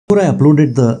Before I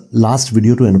uploaded the last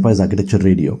video to Enterprise Architecture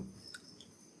Radio,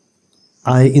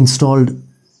 I installed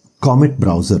Comet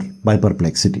Browser by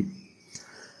Perplexity.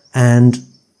 And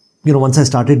once I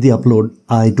started the upload,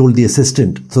 I told the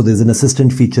assistant, so there's an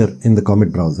assistant feature in the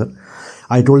Comet Browser.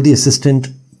 I told the assistant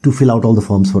to fill out all the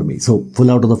forms for me. So fill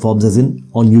out all the forms as in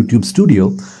on YouTube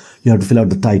Studio, you have to fill out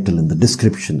the title and the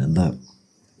description and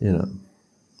the,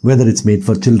 whether it's made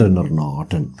for children or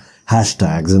not, and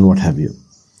hashtags and what have you.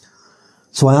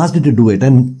 So I asked it to do it,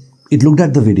 and it looked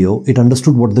at the video, it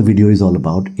understood what the video is all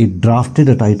about, it drafted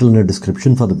a title and a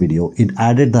description for the video, it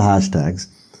added the hashtags,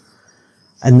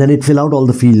 and then it filled out all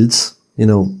the fields,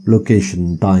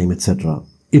 location, time, etc.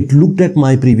 It looked at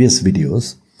my previous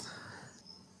videos,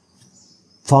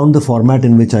 found the format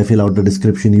in which I fill out the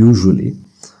description usually,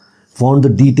 found the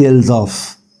details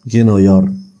of, the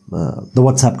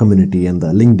WhatsApp community and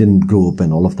the LinkedIn group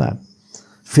and all of that,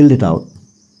 filled it out.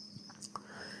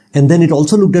 And then it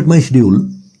also looked at my schedule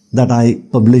that I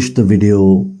published the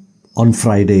video on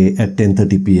Friday at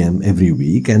 10:30 p.m. every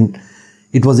week, and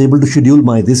it was able to schedule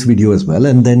this video as well,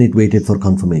 and then it waited for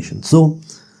confirmation. So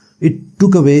it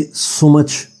took away so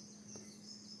much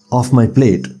off my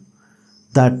plate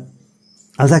that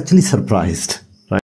I was actually surprised.